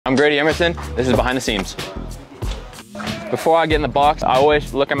I'm GRADY Emerson. This is Behind the Seams. Before I get in the box, I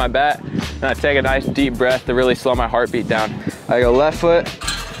always look at my bat and I take a nice deep breath to really slow my heartbeat down. I go left foot,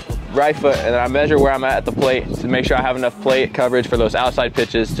 right foot, and then I measure where I'm at the plate to make sure I have enough plate coverage for those outside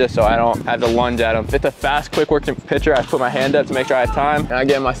pitches, just so I don't have to lunge at them. If it's a fast, quick working pitcher, I put my hand up to make sure I have time, and I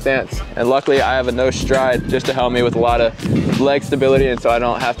get in my stance. And luckily, I have a no stride just to help me with a lot of leg stability, and so I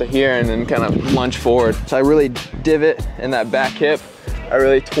don't have to hear and then kind of lunge forward. So I really divot in that back hip. I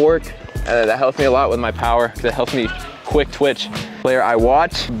really torque, and that helps me a lot with my power, because it helps me quick twitch. Player I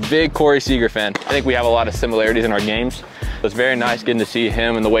watch, big Corey Seager fan. I think we have a lot of similarities in our games. It's very nice getting to see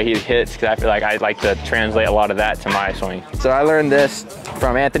him and the way he hits, because I feel like I'd like to translate a lot of that to my swing. So I learned this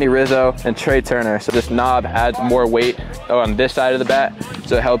from Anthony Rizzo and Trey Turner. So this knob adds more weight on this side of the bat,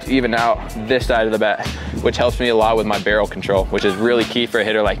 so it helps even out this side of the bat, which helps me a lot with my barrel control, which is really key for a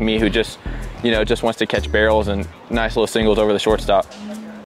hitter like me who just wants to catch barrels and nice little singles over the shortstop.